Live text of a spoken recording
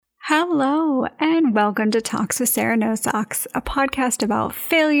Hello, and welcome to Talks with Sarah No Socks, a podcast about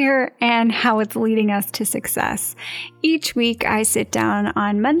failure and how it's leading us to success. Each week, I sit down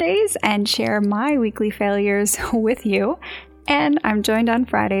on Mondays and share my weekly failures with you. And I'm joined on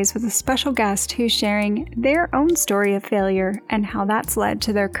Fridays with a special guest who's sharing their own story of failure and how that's led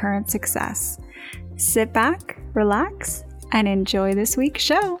to their current success. Sit back, relax, and enjoy this week's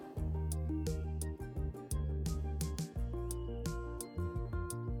show.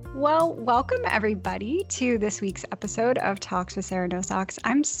 Well, welcome everybody to this week's episode of Talks with Sarah No Socks.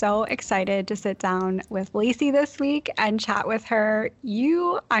 I'm so excited to sit down with Lacey this week and chat with her.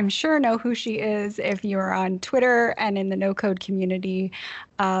 You, I'm sure, know who she is if you're on Twitter and in the no code community.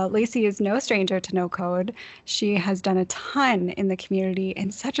 Lacey is no stranger to no code. She has done a ton in the community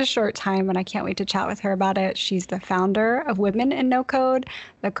in such a short time, and I can't wait to chat with her about it. She's the founder of Women in No Code,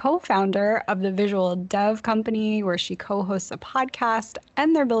 the co-founder of the Visual Dev Company, where she co-hosts a podcast,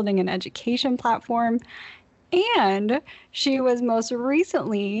 and they're building an education platform. And she was most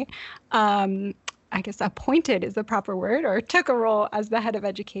recently, I guess appointed is the proper word, or took a role as the head of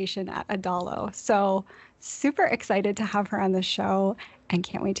education at Adalo. So super excited to have her on the show and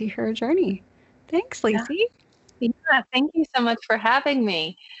can't wait to hear her journey. Thanks, Lacey. Yeah, thank you so much for having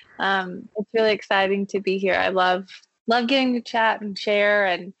me. It's really exciting to be here. I love getting to chat and share,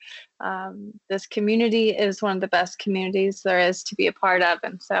 and this community is one of the best communities there is to be a part of,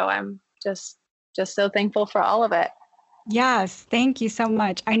 and so I'm just so thankful for all of it. Yes, thank you so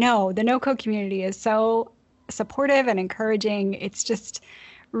much. I know the no-code community is so supportive and encouraging. It's just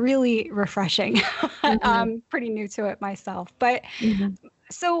really refreshing. Mm-hmm. I'm pretty new to it myself, but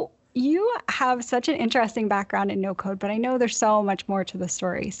so you have such an interesting background in no code, but I know there's so much more to the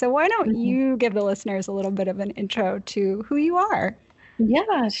story. So why don't you give the listeners a little bit of an intro to who you are?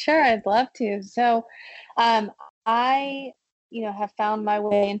 Yeah, sure. I'd love to. So I, have found my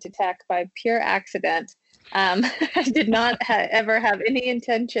way into tech by pure accident. I did not ever have any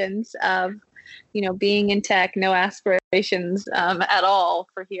intentions of, being in tech, no aspirations at all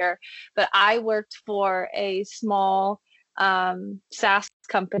for here. But I worked for a small SaaS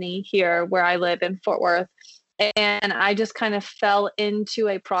company here where I live in Fort Worth. And I just kind of fell into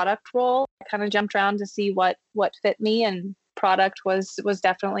a product role. I kind of jumped around to see what fit me, and product was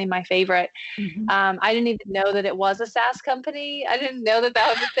definitely my favorite. Mm-hmm. I didn't even know that it was a SaaS company. I didn't know that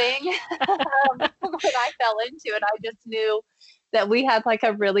was a thing. When I fell into it, I just knew that we had like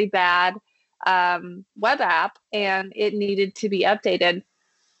a really bad web app and it needed to be updated.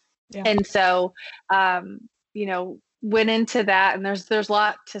 Yeah. And so, went into that, and there's a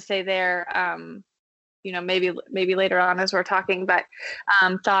lot to say there. Maybe later on as we're talking, but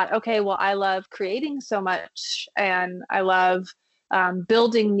thought, okay, well, I love creating so much, and I love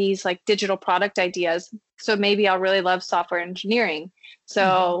building these like digital product ideas. So maybe I'll really love software engineering.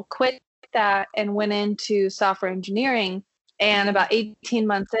 So quit that and went into software engineering. And about 18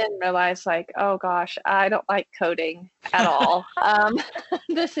 months in, realized like, oh gosh, I don't like coding at all.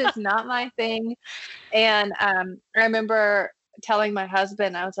 This is not my thing. And I remember telling my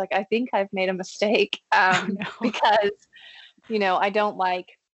husband, I was like, I think I've made a mistake because, I don't like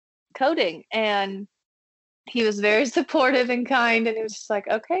coding. And he was very supportive and kind. And he was just like,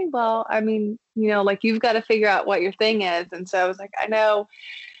 okay, well, I mean, like you've got to figure out what your thing is. And so I was like, I know.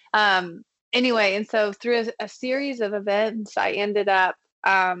 Anyway, and so through a series of events, I ended up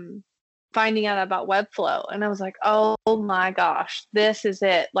finding out about Webflow. And I was like, oh my gosh, this is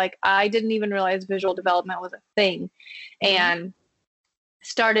it. Like, I didn't even realize visual development was a thing. And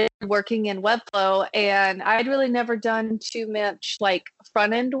started working in Webflow. And I'd really never done too much like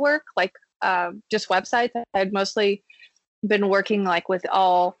front end work, like just websites. I'd mostly been working like with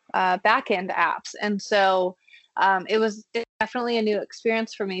all back end apps. And so it was definitely a new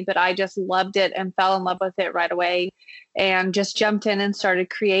experience for me, but I just loved it and fell in love with it right away and just jumped in and started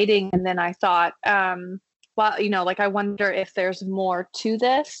creating. And then I thought, like, I wonder if there's more to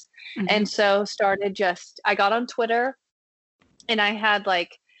this. And so I got on Twitter, and I had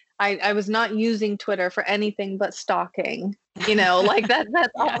like, I was not using Twitter for anything but stalking, like that's yes.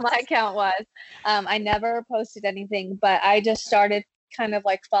 All my account was. I never posted anything, but I just started kind of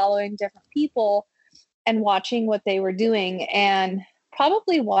like following different people and watching what they were doing, and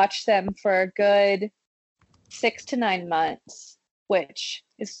probably watched them for a good 6 to 9 months, which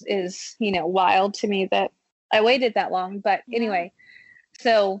is wild to me that I waited that long. But anyway,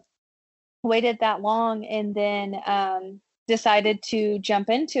 so waited that long, and then decided to jump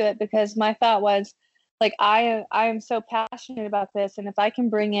into it because my thought was like, I am so passionate about this, and if I can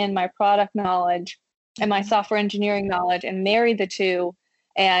bring in my product knowledge and my software engineering knowledge and marry the two,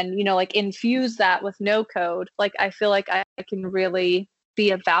 and like infuse that with no code, like I feel like I can really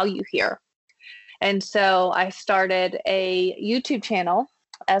be of value here. And so I started a YouTube channel,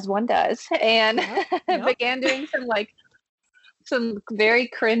 as one does, and Yep. began doing some very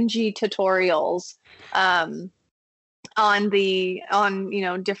cringy tutorials on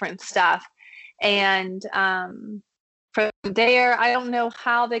different stuff. And from there, I don't know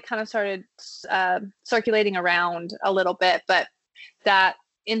how they kind of started circulating around a little bit, but that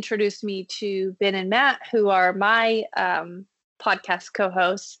introduced me to Ben and Matt, who are my podcast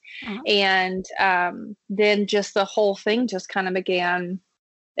co-hosts. Uh-huh. And then just the whole thing just kind of began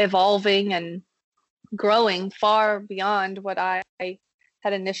evolving and growing far beyond what I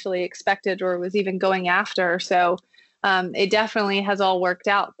had initially expected or was even going after. So it definitely has all worked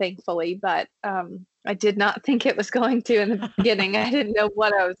out, thankfully, but I did not think it was going to in the beginning. I didn't know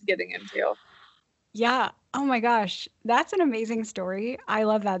what I was getting into. Yeah. Oh my gosh. That's an amazing story. I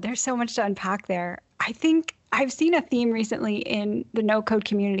love that. There's so much to unpack there. I think I've seen a theme recently in the no code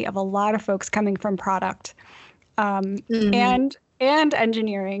community of a lot of folks coming from product and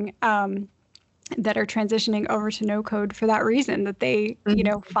engineering that are transitioning over to no code for that reason, that they,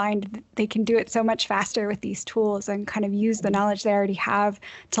 find they can do it so much faster with these tools and kind of use the knowledge they already have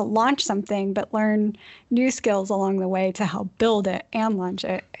to launch something, but learn new skills along the way to help build it and launch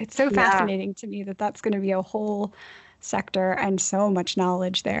it. It's so fascinating to me that that's going to be a whole sector and so much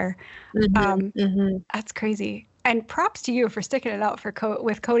knowledge there. That's crazy. And props to you for sticking it out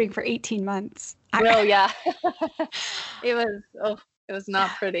with coding for 18 months. Yeah. It was not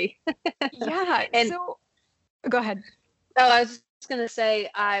pretty. Yeah. And so go ahead. Oh, I was just going to say,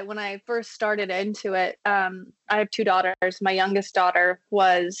 when I first started into it, I have 2 daughters. My youngest daughter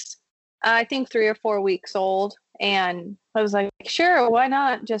was, I think, 3 or 4 weeks old. And I was like, sure, why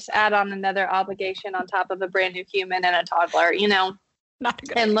not just add on another obligation on top of a brand new human and a toddler, Not a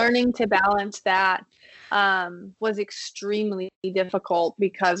good and idea. learning to balance that was extremely difficult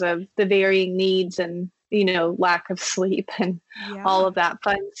because of the varying needs and lack of sleep and all of that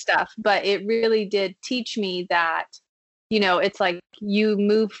fun stuff. But it really did teach me that, it's like you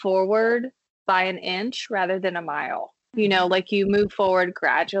move forward by an inch rather than a mile, like you move forward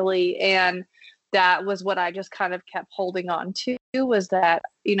gradually. And that was what I just kind of kept holding on to, was that,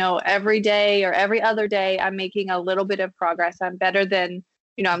 every day or every other day, I'm making a little bit of progress. I'm better than,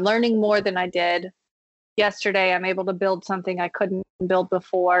 I'm learning more than I did yesterday. I'm able to build something I couldn't build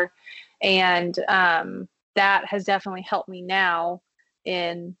before. And that has definitely helped me now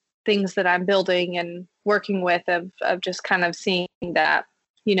in things that I'm building and working with, of just kind of seeing that,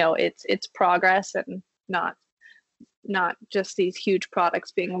 it's progress and not just these huge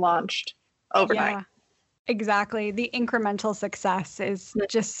products being launched overnight. Yeah, exactly. The incremental success is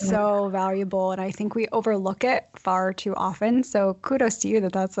just so valuable. And I think we overlook it far too often. So kudos to you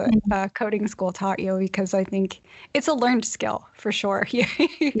that that's what coding school taught you, because I think it's a learned skill for sure. You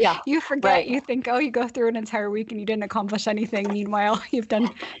forget, right. You think, oh, you go through an entire week and you didn't accomplish anything. Meanwhile, you've done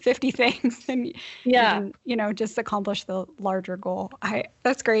 50 things and you didn't, just accomplish the larger goal.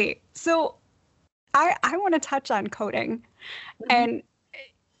 That's great. So I want to touch on coding and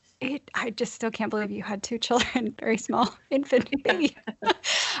I just still can't believe you had 2 children, very small infant baby,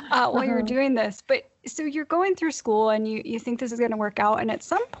 while you were doing this. But so you're going through school and you think this is going to work out. And at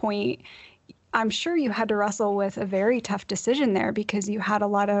some point, I'm sure you had to wrestle with a very tough decision there, because you had a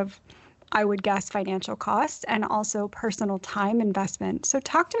lot of, I would guess, financial costs and also personal time investment. So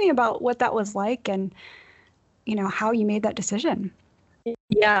talk to me about what that was like and, how you made that decision.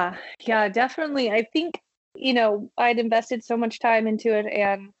 Yeah, definitely. I think, I'd invested so much time into it,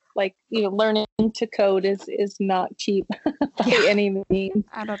 and learning to code is not cheap by any means.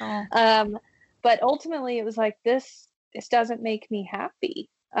 Not at all. But ultimately it was like, this doesn't make me happy.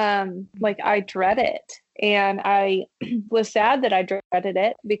 I dread it. And I was sad that I dreaded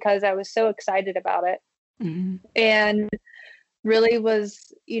it, because I was so excited about it. And really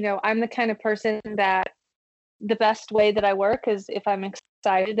was, I'm the kind of person that the best way that I work is if I'm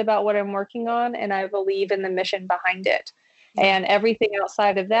excited about what I'm working on and I believe in the mission behind it. And everything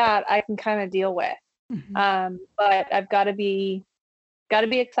outside of that, I can kind of deal with. But I've got to be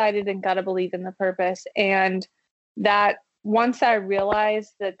excited and got to believe in the purpose. And that once I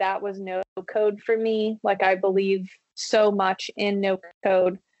realized that was no code for me, I believe so much in no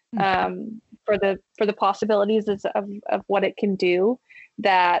code for the possibilities of what it can do,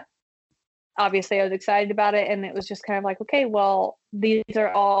 that obviously I was excited about it. And it was just kind of like, okay, well, these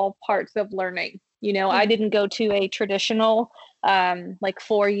are all parts of learning. I didn't go to a traditional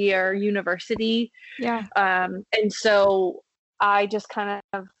 4-year university. And so I just kind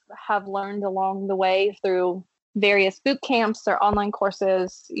of have learned along the way through various boot camps or online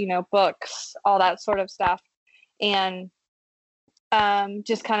courses, books, all that sort of stuff. And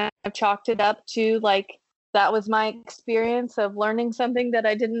just kind of chalked it up to like, that was my experience of learning something that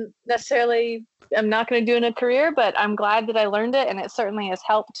I didn't necessarily, I'm not going to do in a career, but I'm glad that I learned it. And it certainly has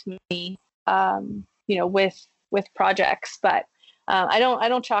helped me, with projects, but I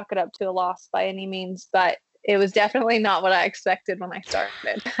don't chalk it up to a loss by any means, but it was definitely not what I expected when I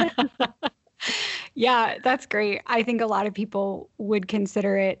started. Yeah, that's great. I think a lot of people would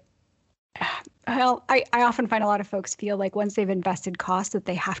consider it. Well, I often find a lot of folks feel like once they've invested cost that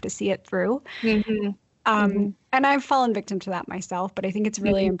they have to see it through. Mm-hmm. And I've fallen victim to that myself, but I think it's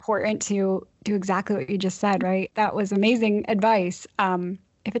really important to do exactly what you just said, right? That was amazing advice.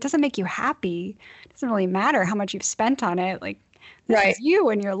 If it doesn't make you happy, it doesn't really matter how much you've spent on it. Like, this is you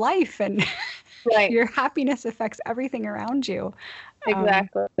and your life, and your happiness affects everything around you.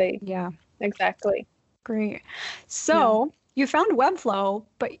 Exactly. Yeah. Exactly. Great. So you found Webflow,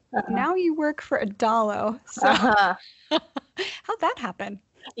 but now you work for Adalo. So how'd that happen?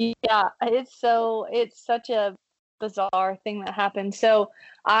 Yeah, it's such a bizarre thing that happened. So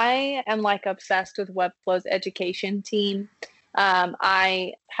I am like obsessed with Webflow's education team.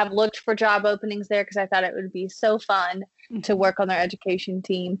 I have looked for job openings there because I thought it would be so fun to work on their education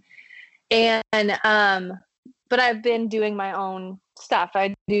team. And but I've been doing my own stuff.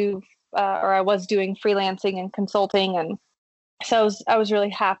 I was doing freelancing and consulting, and so I was really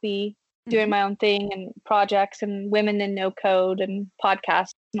happy doing my own thing and projects and women in no code and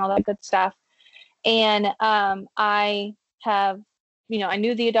podcasts and all that good stuff. And I have, I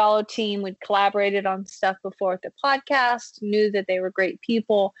knew the Adalo team. We'd collaborated on stuff before with the podcast, knew that they were great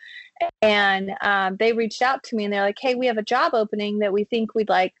people. And they reached out to me and they're like, hey, we have a job opening that we think we'd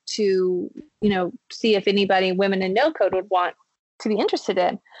like to, see if anybody, women in no code, would want to be interested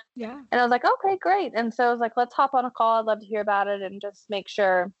in. Yeah. And I was like, okay, great. And so I was like, let's hop on a call. I'd love to hear about it and just make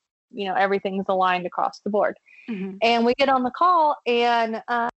sure, everything's aligned across the board. And we get on the call and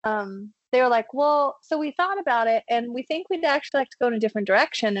they were like, well, so we thought about it and we think we'd actually like to go in a different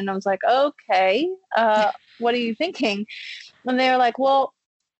direction. And I was like, okay, what are you thinking? And they were like, well,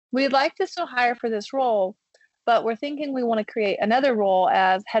 we'd like to still hire for this role, but we're thinking we want to create another role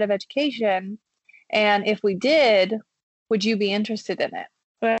as head of education. And if we did, would you be interested in it?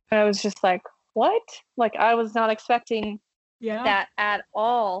 And I was just like, what? Like, I was not expecting that at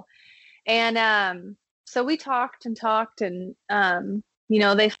all. And so we talked and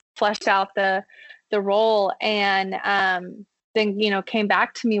they fleshed out the role and then came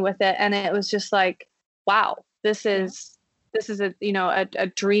back to me with it, and it was just like, wow, this is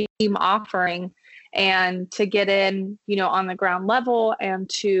a dream offering, and to get in on the ground level,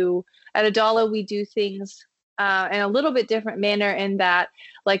 and at Adalo we do things in a little bit different manner in that,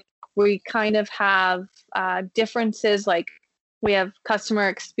 like, we kind of have differences, like we have customer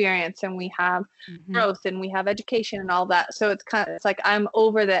experience and we have growth and we have education and all that. So it's like I'm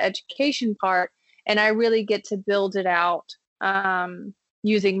over the education part and I really get to build it out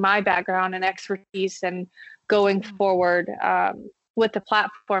using my background and expertise and going forward with the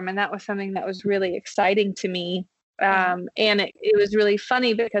platform. And that was something that was really exciting to me. And it was really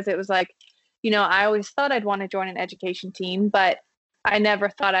funny because it was like, I always thought I'd want to join an education team, but I never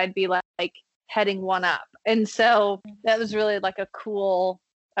thought I'd be like heading one up. And so that was really like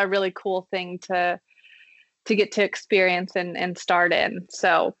a really cool thing to get to experience and start in.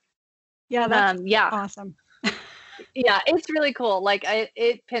 So that's awesome. Yeah, it's really cool. Like I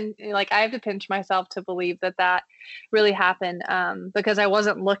have to pinch myself to believe that really happened because I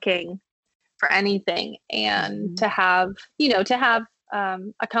wasn't looking for anything, and to have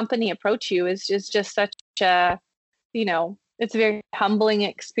a company approach you is just such a it's a very humbling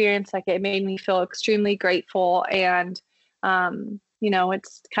experience. Like, it made me feel extremely grateful, and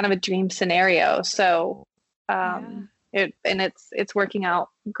it's kind of a dream scenario. So it's working out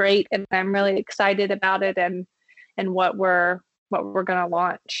great, and I'm really excited about it and what we're gonna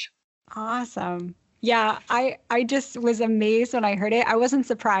launch. Awesome. Yeah, I just was amazed when I heard it. I wasn't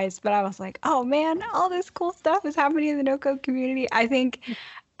surprised, but I was like, oh man, all this cool stuff is happening in the no-code community. I think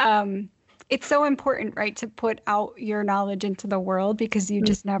it's so important, right, to put out your knowledge into the world because you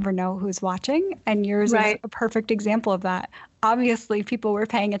just never know who's watching. And yours is a perfect example of that. Obviously, people were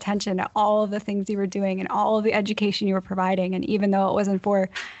paying attention to all of the things you were doing and all of the education you were providing. And even though it wasn't for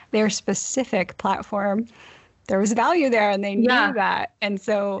their specific platform, there was value there and they knew that. And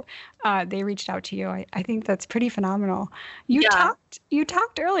so they reached out to you. I think that's pretty phenomenal. You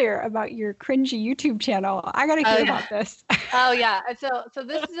talked earlier about your cringy YouTube channel. I got to hear about this. Oh yeah. So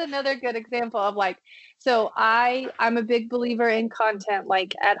this is another good example of so I'm a big believer in content.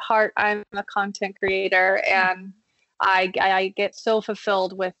 Like, at heart, I'm a content creator, and I get so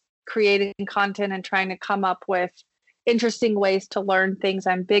fulfilled with creating content and trying to come up with, interesting ways to learn things.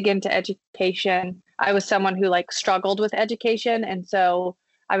 I'm big into education. I was someone who like struggled with education. And so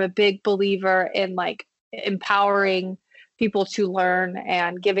I'm a big believer in like empowering people to learn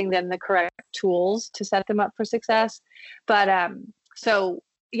and giving them the correct tools to set them up for success. But so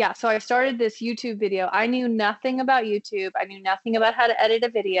yeah, so I started this YouTube video. I knew nothing about YouTube. I knew nothing about how to edit a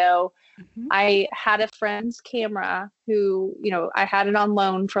video. Mm-hmm. I had a friend's camera who, you know, I had it on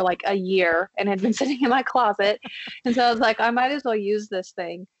loan for like a year and had been sitting in my closet. And so I was like, I might as well use this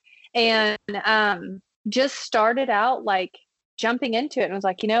thing. And just started out like jumping into it and was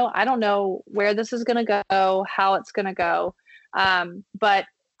like, you know, I don't know where this is going to go, how it's going to go. But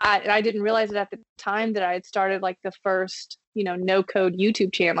I didn't realize it at the time that I had started like the first, you know, no code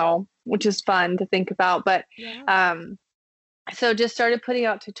YouTube channel, which is fun to think about. But so just started putting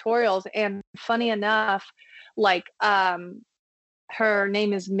out tutorials. And funny enough, like her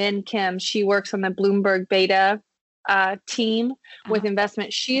name is Min Kim. She works on the Bloomberg beta team with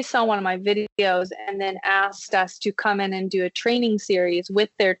investment. She saw one of my videos and then asked us to come in and do a training series with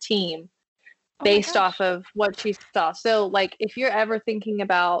their team based off of what she saw. So like, if you're ever thinking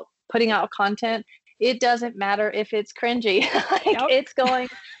about putting out content, it doesn't matter if it's cringy. It's going,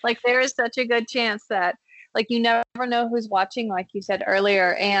 like, there is such a good chance that like, you never know who's watching, like you said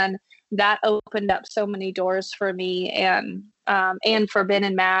earlier. And that opened up so many doors for me and for Ben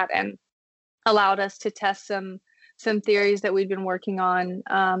and Matt, and allowed us to test some theories that we've been working on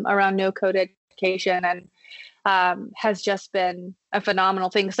around no code education, and has just been a phenomenal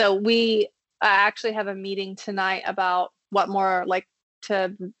thing. So we actually have a meeting tonight about what more, like,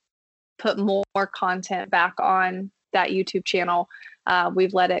 to put more content back on that YouTube channel.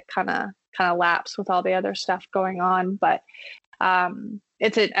 We've let it kind of lapse with all the other stuff going on, but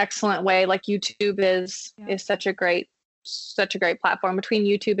it's an excellent way. Like, YouTube is such a great platform. Between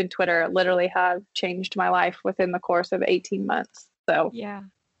YouTube and Twitter, literally have changed my life within the course of 18 months. So yeah,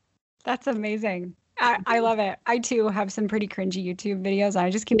 that's amazing. I love it. I too have some pretty cringy YouTube videos.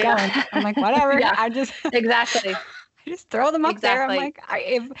 I just keep going. I'm like, whatever. I just exactly. I just throw them up there. I'm like,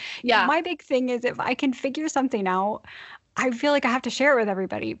 my big thing is, if I can figure something out, I feel like I have to share it with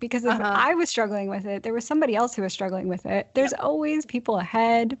everybody, because if I was struggling with it, there was somebody else who was struggling with it. There's always people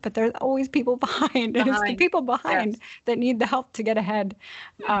ahead, but there's always people behind. And it's the people behind that need the help to get ahead.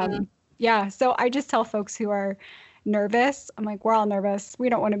 So I just tell folks who are nervous, I'm like, we're all nervous. We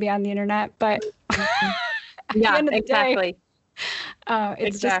don't want to be on the internet, but at the end of the day,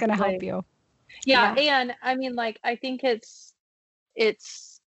 it's just going to help you. Yeah. And I mean, like, I think it's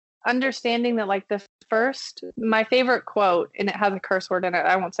understanding that, like, my favorite quote, and it has a curse word in it.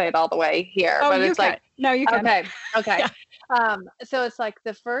 I won't say it all the way here, but it's like, no, you can. Okay. So it's like,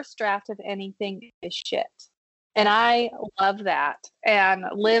 the first draft of anything is shit. And I love that, and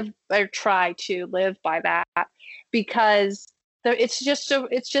try to live by that, because it's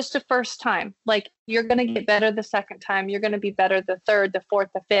just a first time. Like, you're going to get better the second time. You're going to be better the third, the fourth,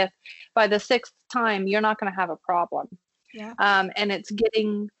 the fifth. By the sixth time, you're not going to have a problem. Yeah. And it's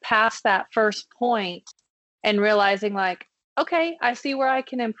getting past that first point and realizing, like, okay, I see where I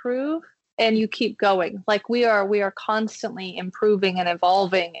can improve, and you keep going. Like, we are constantly improving and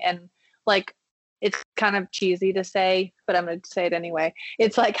evolving, and like, it's kind of cheesy to say, but I'm going to say it anyway.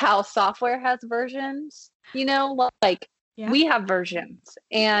 It's like how software has versions, you know, like we have versions,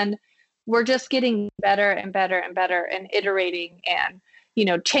 and we're just getting better and better and better, and iterating, and, you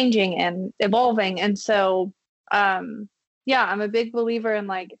know, changing and evolving. And so, I'm a big believer in,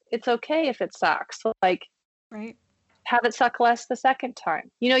 like, it's okay if it sucks. Like, have it suck less the second time.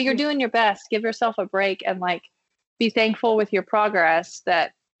 You know, you're doing your best. Give yourself a break, and, like, be thankful with your progress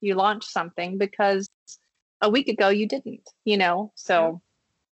that you launched something, because a week ago you didn't, you know? So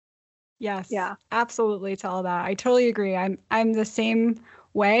yes, absolutely. To all that, I totally agree. I'm the same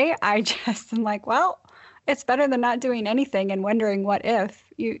way. I just am like, well, it's better than not doing anything and wondering what if.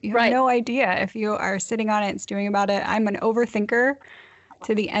 You have no idea if you are sitting on it and stewing about it. I'm an overthinker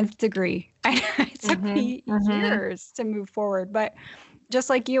to the nth degree. It took me years to move forward, but just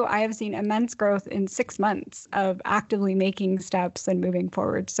like you, I have seen immense growth in 6 months of actively making steps and moving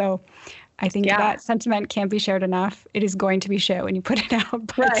forward. So I think that sentiment can't be shared enough. It is going to be shared when you put it out.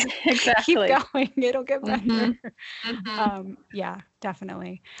 But keep going. It'll get better.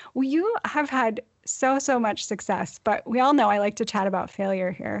 Definitely. Well, you have had so much success, but we all know I like to chat about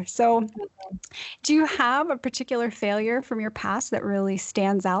failure here. So do you have a particular failure from your past that really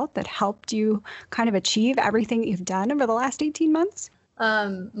stands out, that helped you kind of achieve everything that you've done over the last 18 months?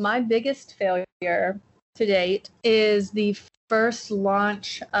 My biggest failure to date is the first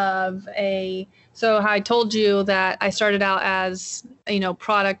launch of so I told you that I started out as, you know,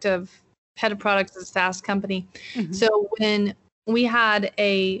 product of head of products at a SaaS company. Mm-hmm. So when we had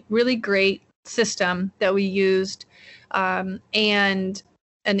a really great system that we used, and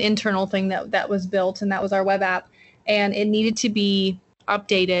an internal thing that was built, and that was our web app, and it needed to be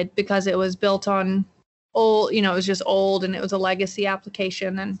updated because it was built on old, it was just old, and it was a legacy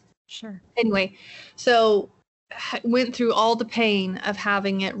application. And sure. Anyway, so went through all the pain of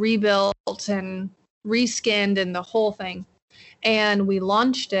having it rebuilt and reskinned and the whole thing. And we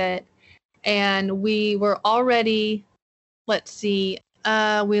launched it, and we were already, we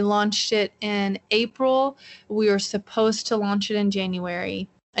launched it in April. We were supposed to launch it in January,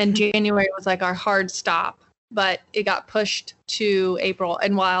 and January was like our hard stop, but it got pushed to April.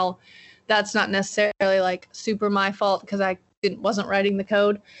 And while that's not necessarily like super my fault because I wasn't writing the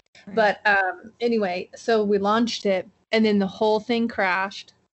code, right. But anyway, so we launched it, and then the whole thing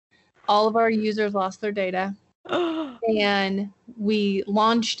crashed. All of our users lost their data, and we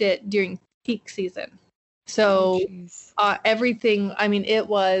launched it during peak season. So everything, I mean, it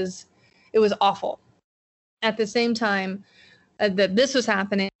was awful. At the same time that this was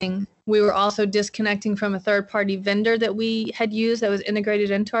happening, we were also disconnecting from a third-party vendor that we had used that was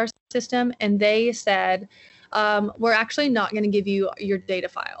integrated into our system. And they said, we're actually not going to give you your data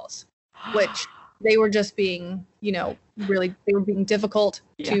files, which they were just being, really, they were being difficult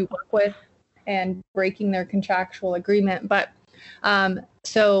to work with and breaking their contractual agreement. But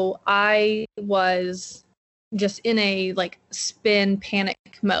so I was just in a spin panic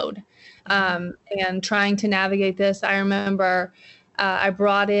mode, and trying to navigate this. I remember I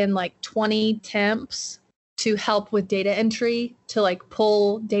brought in 20 temps to help with data entry, to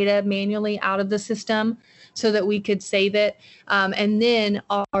pull data manually out of the system so that we could save it. And then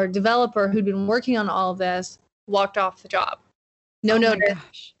our developer who'd been working on all of this walked off the job. No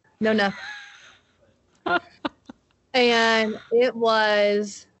notice, no nothing. And it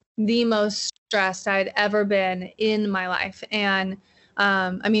was the most stressed I'd ever been in my life. And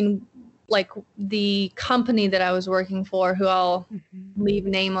the company that I was working for, who I'll leave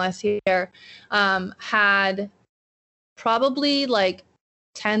nameless here, had probably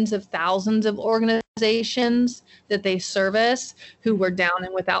tens of thousands of organizations that they service who were down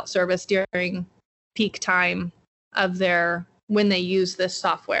and without service during peak time of when they use this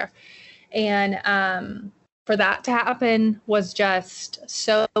software. And for that to happen was just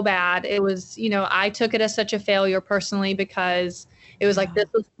so bad. It was, I took it as such a failure personally, because it was this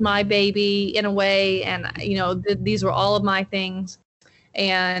was my baby in a way. And, these were all of my things.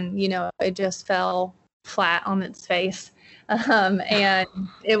 And, it just fell flat on its face. And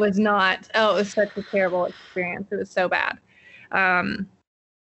it was it was such a terrible experience. It was so bad.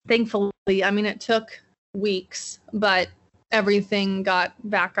 Thankfully, it took weeks, but everything got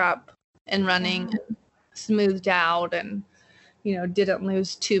back up and running and smoothed out, and, didn't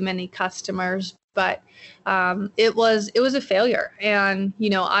lose too many customers. But it was a failure. And,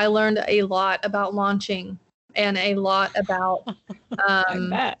 I learned a lot about launching, and a lot about,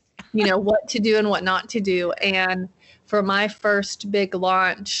 what to do and what not to do. And for my first big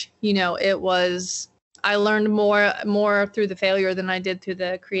launch, I learned more through the failure than I did through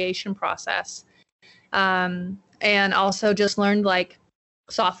the creation process. And also just learned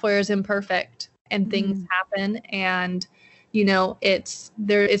software is imperfect and things happen, and it's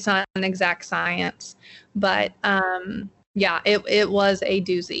not an exact science, but it was a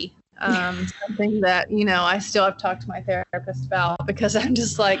doozy. Something that I still have talked to my therapist about, because I'm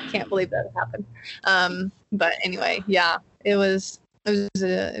just can't believe that happened. But anyway, it was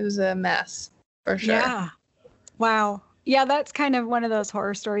a mess for sure. Yeah. Wow. Yeah, that's kind of one of those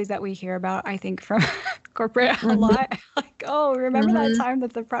horror stories that we hear about, I think, from corporate a lot. Remember that time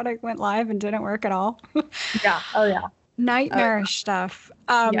that the product went live and didn't work at all? Yeah. Oh, yeah. Nightmarish stuff.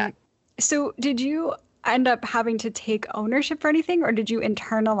 So did you end up having to take ownership for anything, or did you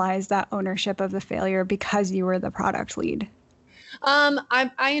internalize that ownership of the failure because you were the product lead?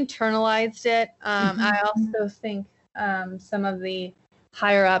 I internalized it. I also think some of the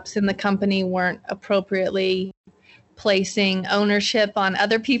higher ups in the company weren't appropriately placing ownership on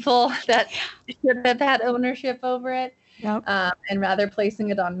other people that should have had ownership over it, and rather placing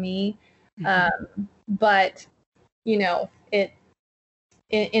it on me. But it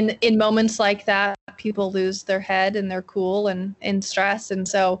in moments like that, people lose their head and their cool and in stress, and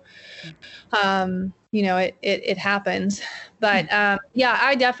so it happens. But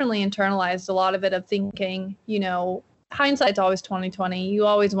I definitely internalized a lot of it, of thinking, hindsight's always 20/20. You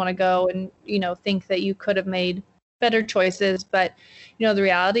always want to go and think that you could have made better choices, but the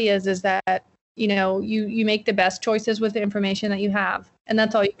reality is that you make the best choices with the information that you have, and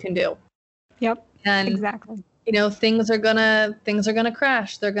that's all you can do. Yep. And exactly. things are gonna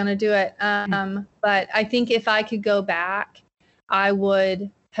crash. They're gonna do it. But I think if I could go back, I would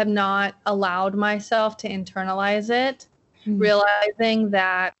have not allowed myself to internalize it, realizing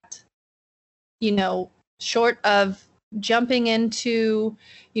that, short of jumping into,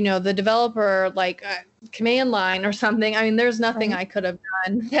 the developer, like command line or something. I mean, there's nothing I could have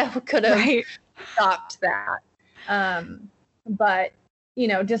done that could have stopped that. But,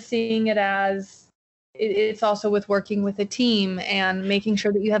 just seeing it as it's also with working with a team and making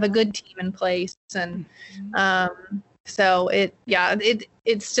sure that you have a good team in place. And so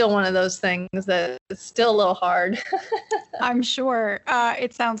it's still one of those things that is still a little hard. I'm sure.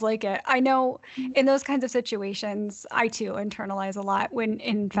 It sounds like it. I know in those kinds of situations, I too internalize a lot when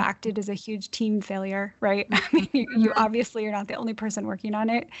in fact it is a huge team failure, right? I mean, you obviously are not the only person working on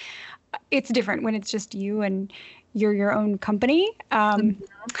it. It's different when it's just you and you're your own company.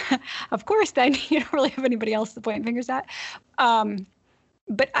 Of course, then you don't really have anybody else to point fingers at.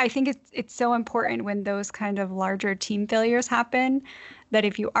 But I think it's so important when those kind of larger team failures happen that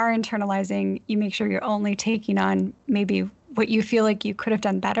if you are internalizing, you make sure you're only taking on maybe what you feel like you could have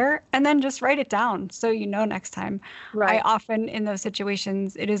done better, and then just write it down so you know next time. Right. I often, in those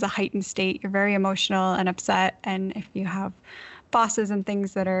situations, it is a heightened state. You're very emotional and upset. And if you have bosses and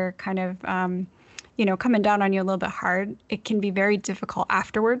things that are kind of, coming down on you a little bit hard, it can be very difficult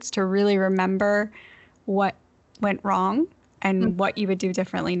afterwards to really remember what went wrong and what you would do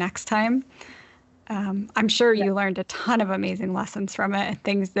differently next time. I'm sure you learned a ton of amazing lessons from it,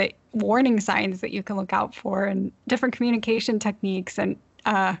 things that warning signs that you can look out for and different communication techniques. And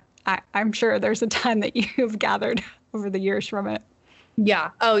I'm sure there's a ton that you've gathered over the years from it. Yeah.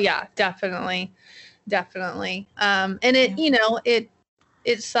 Oh yeah, definitely. Definitely. And it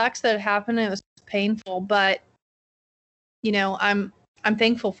sucks that it happened. It was painful, but I'm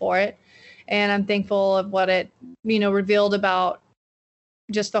thankful for it. And I'm thankful of what it, revealed about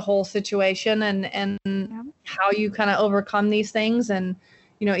just the whole situation and how you kind of overcome these things. And,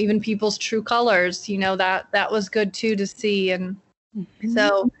 even people's true colors, that was good too to see. And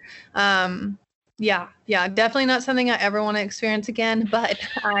so, definitely not something I ever want to experience again, but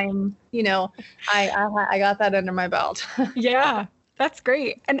I'm, I got that under my belt. Yeah, that's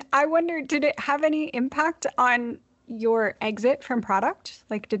great. And I wonder, did it have any impact on your exit from product?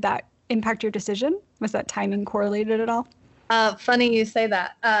 Like, did that impact your decision? Was that timing correlated at all? Funny you say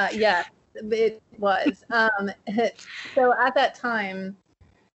that. Yes, it was. So at that time,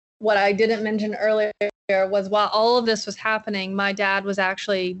 what I didn't mention earlier was while all of this was happening, my dad was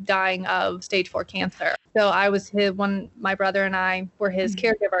actually dying of stage 4 cancer. So I was my brother and I were his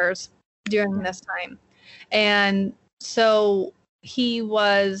caregivers during this time. And so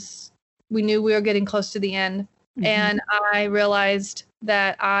we knew we were getting close to the end. And I realized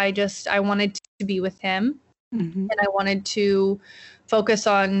that I wanted to be with him. And I wanted to focus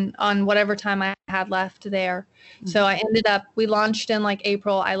on whatever time I had left there. So we launched in like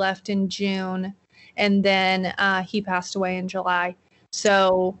April. I left in June, and then he passed away in July.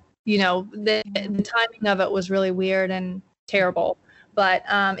 So, the timing of it was really weird and terrible, but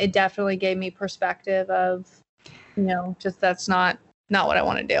it definitely gave me perspective of, just that's not what I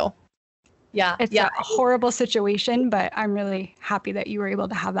want to do. Yeah. It's a horrible situation, but I'm really happy that you were able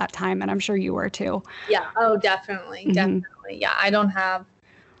to have that time, and I'm sure you were too. Yeah. Oh, definitely. Definitely. Yeah. I don't have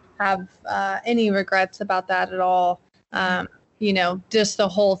any regrets about that at all. Just the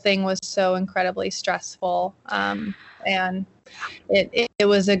whole thing was so incredibly stressful. And it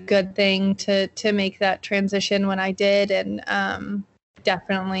was a good thing to make that transition when I did, and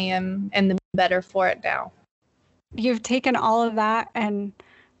definitely am the better for it now. You've taken all of that, and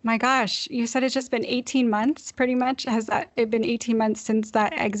my gosh, you said it's just been 18 months pretty much. Has it been 18 months since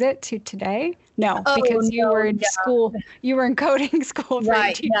that exit to today? No, because you were in school. You were in coding school for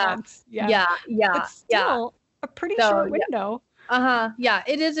 18 months. Yeah. It's still a pretty short window. Yeah,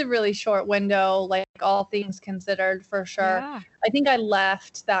 it is a really short window, like all things considered, for sure. Yeah. I think I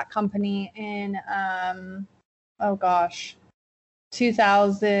left that company in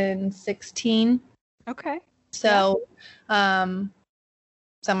 2016. Okay. So,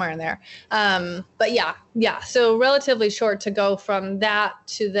 somewhere in there. But yeah. So relatively short to go from that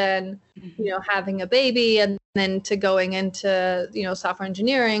to then, having a baby, and then to going into, software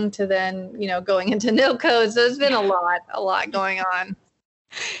engineering, to then, going into no code. So it's been a lot going on.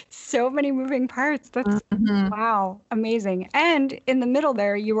 So many moving parts. That's wow, amazing. And in the middle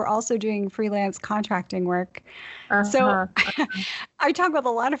there, you were also doing freelance contracting work. So I talk with a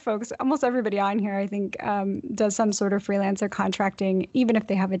lot of folks, almost everybody on here, I think, does some sort of freelance or contracting, even if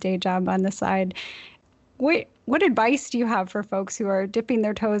they have a day job on the side. What advice do you have for folks who are dipping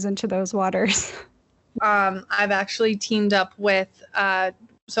their toes into those waters? I've actually teamed up with,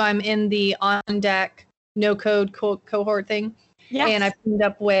 so I'm in the On Deck no code cohort thing. Yes. And I've teamed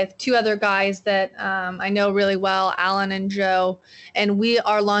up with two other guys that I know really well, Alan and Joe, and we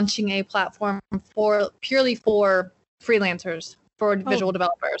are launching a platform purely for freelancers, for visual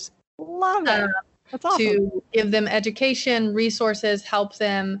developers. Love it. That's awesome. To give them education, resources, help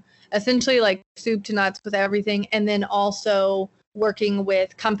them essentially like soup to nuts with everything, and then also working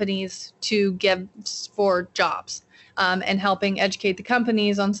with companies to give for jobs, and helping educate the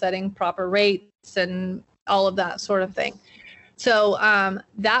companies on setting proper rates and all of that sort of thing. So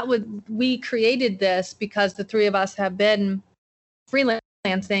we created this because the three of us have been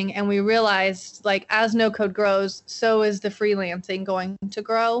freelancing, and we realized like as no code grows, so is the freelancing going to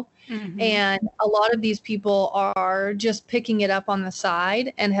grow. Mm-hmm. And a lot of these people are just picking it up on the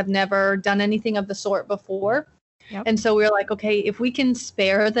side and have never done anything of the sort before. Yep. And so we're like, okay, if we can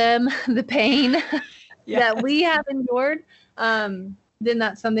spare them the pain that we have endured, then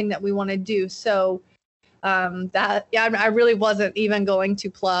that's something that we want to do. So I really wasn't even going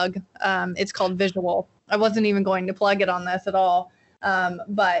to plug. It's called Visual. I wasn't even going to plug it on this at all.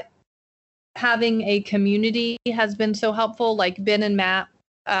 But having a community has been so helpful. Like Ben and Matt,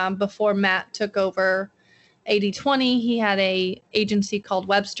 before Matt took over 80/20, he had a agency called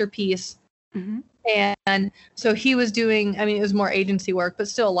Webster Peace. Mm-hmm. And so he was doing, I mean, it was more agency work, but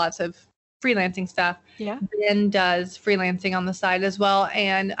still lots of freelancing stuff. Yeah. Ben does freelancing on the side as well.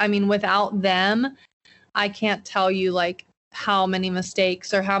 And I mean, without them, I can't tell you like how many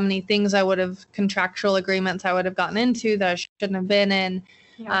mistakes or how many things I would have, contractual agreements I would have gotten into that I shouldn't have been in.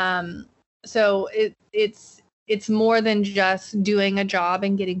 Yeah. So it's more than just doing a job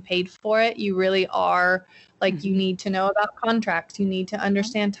and getting paid for it. You really are like, mm-hmm. You need to know about contracts. You need to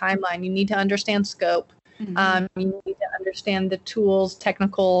understand timeline. You need to understand scope. Mm-hmm. You need to understand the tools,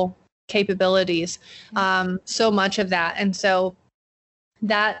 technical capabilities, so much of that. And so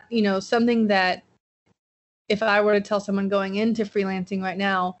that, something that if I were to tell someone going into freelancing right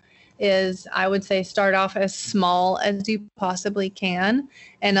now is I would say start off as small as you possibly can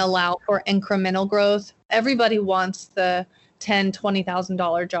and allow for incremental growth. Everybody wants the $10,000,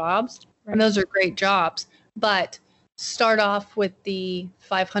 $20,000 jobs, right. And those are great jobs, but start off with the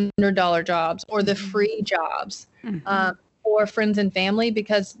 $500 jobs or the free jobs, mm-hmm. For friends and family,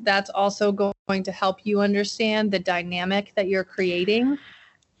 because that's also going to help you understand the dynamic that you're creating.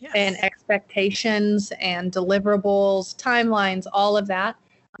 Yes. And expectations and deliverables, timelines, all of that.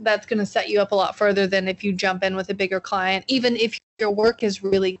 That's going to set you up a lot further than if you jump in with a bigger client. Even if your work is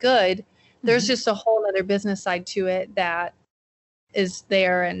really good, there's just a whole other business side to it that is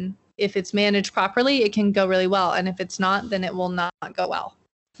there. And if it's managed properly, it can go really well. And if it's not, then it will not go well.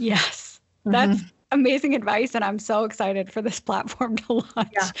 Yes, that's amazing advice. And I'm so excited for this platform to launch.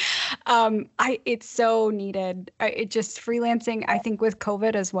 Yeah. It's so needed. It just freelancing, I think with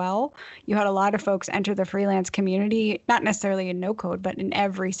COVID as well, you had a lot of folks enter the freelance community, not necessarily in no code, but in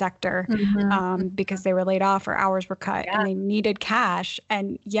every sector, because they were laid off or hours were cut and they needed cash.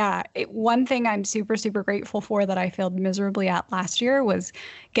 And one thing I'm super, super grateful for that I failed miserably at last year was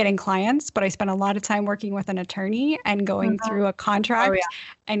getting clients, but I spent a lot of time working with an attorney and going through a contract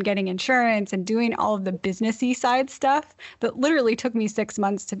and getting insurance and doing all of the businessy side stuff that literally took me 6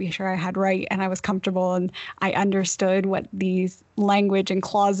 months to be sure I had right and I was comfortable and I understood what these language and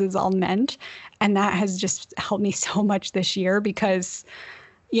clauses all meant. And that has just helped me so much this year because,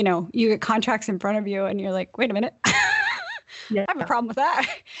 you get contracts in front of you and you're like, wait a minute. I have a problem with that.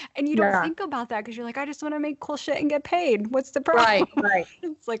 And you don't think about that because you're like, I just want to make cool shit and get paid. What's the problem? Right.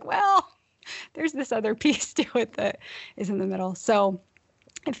 It's like, well, there's this other piece to it that is in the middle. So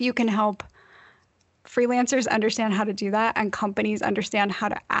if you can help freelancers understand how to do that and companies understand how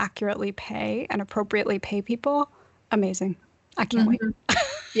to accurately pay and appropriately pay people, amazing. I can't wait.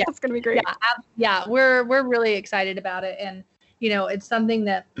 Yeah, it's going to be great. Yeah, we're really excited about it. And, it's something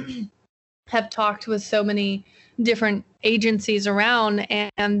that have talked with so many different agencies around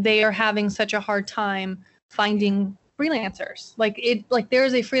and they are having such a hard time finding freelancers. Like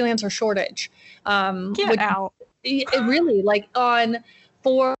there's a freelancer shortage. Get out. It really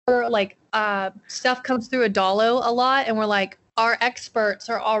stuff comes through Adalo a lot and we're like, our experts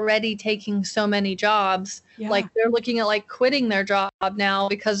are already taking so many jobs. Yeah. Like they're looking at quitting their job now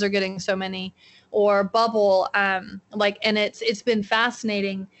because they're getting so many, or Bubble. And it's been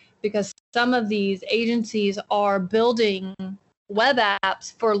fascinating because some of these agencies are building web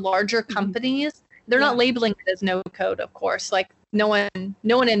apps for larger companies. They're not labeling it as no code, of course. Like no one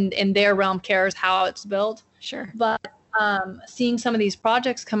in their realm cares how it's built. Sure. But seeing some of these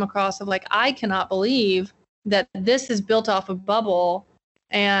projects come across of I cannot believe that this is built off of Bubble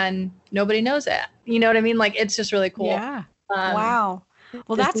and nobody knows it. You know what I mean? Like, it's just really cool. Yeah. Wow.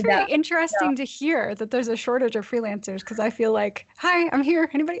 Well, that's very interesting to hear that there's a shortage of freelancers, because I feel like, hi, I'm here.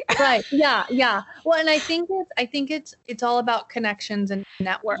 Anybody? Right. Yeah. Yeah. Well, and I think it's all about connections and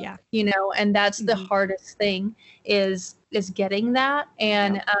network, you know, and that's the hardest thing is getting that.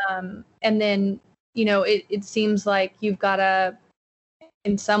 And, and then, you know, it seems like you've got to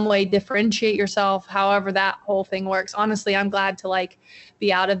in some way differentiate yourself, however that whole thing works. Honestly, I'm glad to like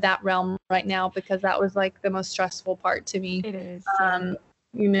be out of that realm right now, because that was like the most stressful part to me. It is.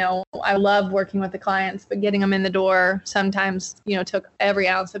 You know, I love working with the clients, but getting them in the door sometimes, you know, took every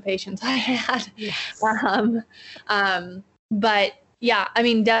ounce of patience I had. Yes. But yeah, I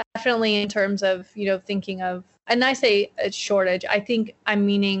mean, definitely in terms of, you know, thinking of, and I say a shortage, I think I'm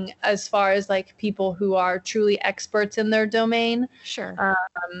meaning as far as like people who are truly experts in their domain. Sure.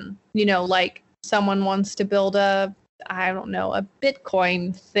 You know, like someone wants to build a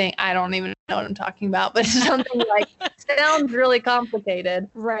Bitcoin thing. I don't even know what I'm talking about, but something like sounds really complicated.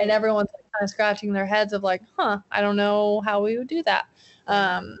 Right. And everyone's like kind of scratching their heads of like, I don't know how we would do that.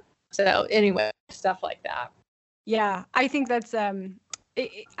 So anyway, stuff like that. Yeah, I think that's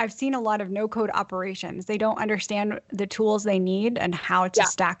I've seen a lot of no-code operations. They don't understand the tools they need and how to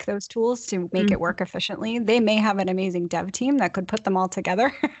stack those tools to make it work efficiently. They may have an amazing dev team that could put them all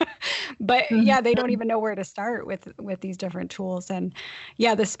together, but they don't even know where to start with these different tools. And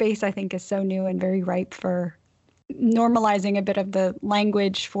the space, I think, is so new and very ripe for normalizing a bit of the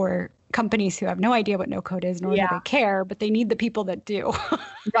language for companies who have no idea what no code is, nor do they care, but they need the people that do.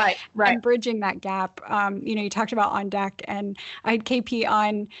 Right. And bridging that gap. You know, you talked about On Deck, and I had KP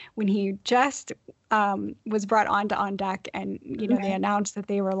on when he just was brought on to On Deck, and you know they announced that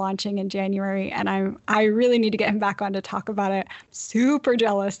they were launching in January, and I really need to get him back on to talk about it. Super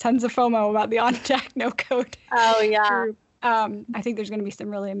jealous, tons of FOMO about the On Deck no code. Oh yeah. Group. I think there's going to be some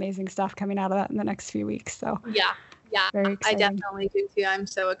really amazing stuff coming out of that in the next few weeks. So yeah, very exciting. I definitely do too. I'm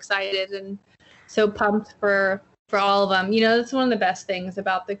so excited and so pumped for all of them. You know, that's one of the best things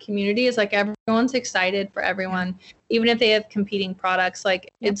about the community is like everyone's excited for everyone, even if they have competing products. Like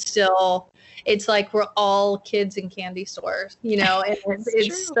it's like we're all kids in candy stores, you know, and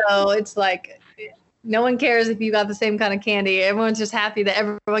it's like no one cares if you got the same kind of candy. Everyone's just happy that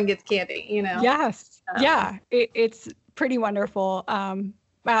everyone gets candy, you know? Yes. It's pretty wonderful.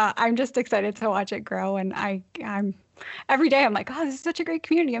 I'm just excited to watch it grow. And I'm every day I'm like, oh, this is such a great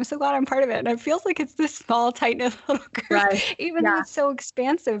community. I'm so glad I'm part of it. And it feels like it's this small, tight-knit little group, even though it's so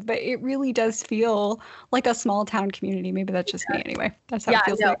expansive, but it really does feel like a small town community. Maybe that's just me anyway. That's how it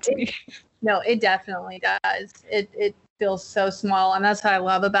feels like to me. No, it definitely does. It feels so small, and that's what I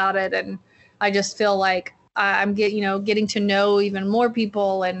love about it. And I just feel like I'm getting to know even more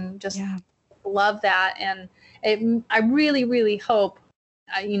people and just love that. And I really, really hope,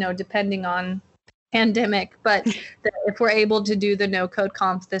 depending on pandemic, but that if we're able to do the no code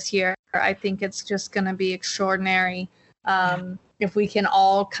conf this year, I think it's just going to be extraordinary. If we can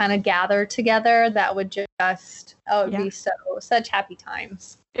all kind of gather together, that would just, be such happy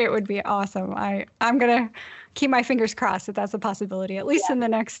times. It would be awesome. I'm going to keep my fingers crossed that that's a possibility, at least in the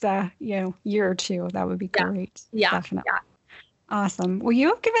next, year or two. That would be great. Yeah. Definitely. Yeah. Awesome. Well, you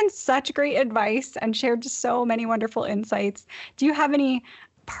have given such great advice and shared so many wonderful insights. Do you have any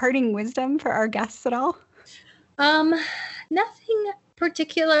parting wisdom for our guests at all? Nothing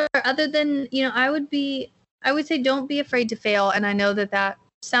particular other than, I would say don't be afraid to fail. And I know that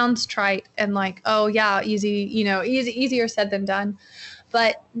sounds trite and like, oh yeah, easier said than done.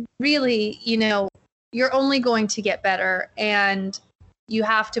 But really, you're only going to get better, and you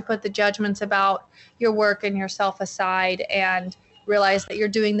have to put the judgments about your work and yourself aside and realize that you're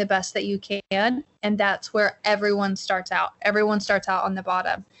doing the best that you can. And that's where everyone starts out. Everyone starts out on the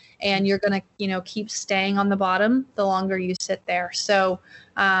bottom, and you're going to, keep staying on the bottom the longer you sit there. So,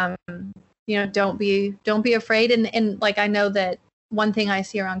 don't be afraid. And like, I know that one thing I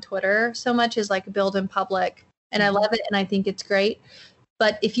see around Twitter so much is like build in public, and I love it. And I think it's great.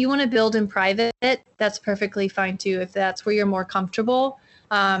 But if you want to build in private, that's perfectly fine too. If that's where you're more comfortable,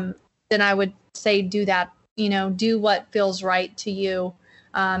 then I would say do that. Do what feels right to you,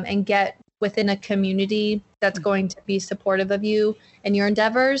 and get within a community that's going to be supportive of you and your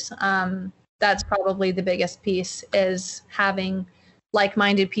endeavors. That's probably the biggest piece, is having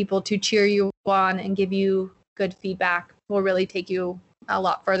like-minded people to cheer you on and give you good feedback will really take you a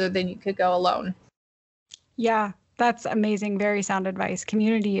lot further than you could go alone. Yeah. That's amazing. Very sound advice.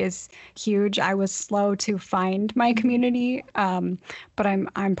 Community is huge. I was slow to find my community, but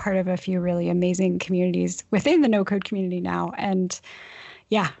I'm part of a few really amazing communities within the no code community now. And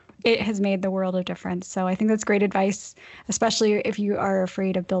it has made the world of difference. So I think that's great advice, especially if you are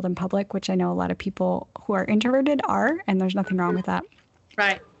afraid of build in public, which I know a lot of people who are introverted are, and there's nothing wrong with that.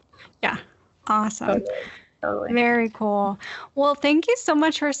 Right. Yeah. Awesome. Totally. Very cool. Well, thank you so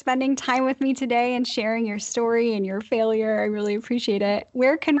much for spending time with me today and sharing your story and your failure. I really appreciate it.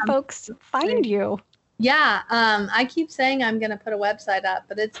 Where can folks find you? Yeah, I keep saying I'm going to put a website up,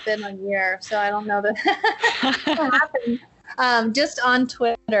 but it's been a year, so I don't know that happened. Just on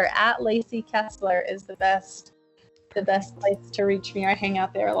Twitter, at Lacey Kessler is the best place to reach me. I hang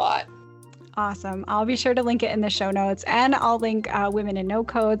out there a lot. Awesome. I'll be sure to link it in the show notes, and I'll link Women in No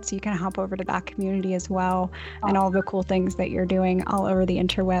Code, so you can hop over to that community as well, and all the cool things that you're doing all over the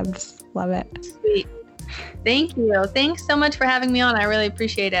interwebs. Love it. Sweet. Thank you. Thanks so much for having me on. I really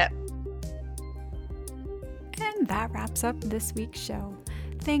appreciate it. And that wraps up this week's show.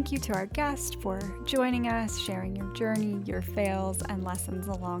 Thank you to our guest for joining us, sharing your journey, your fails, and lessons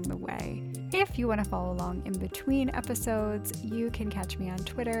along the way. If you want to follow along in between episodes, you can catch me on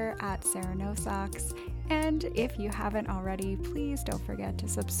Twitter at Sarah No Socks. And if you haven't already, please don't forget to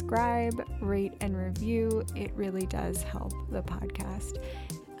subscribe, rate, and review. It really does help the podcast.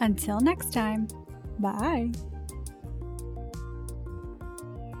 Until next time, bye.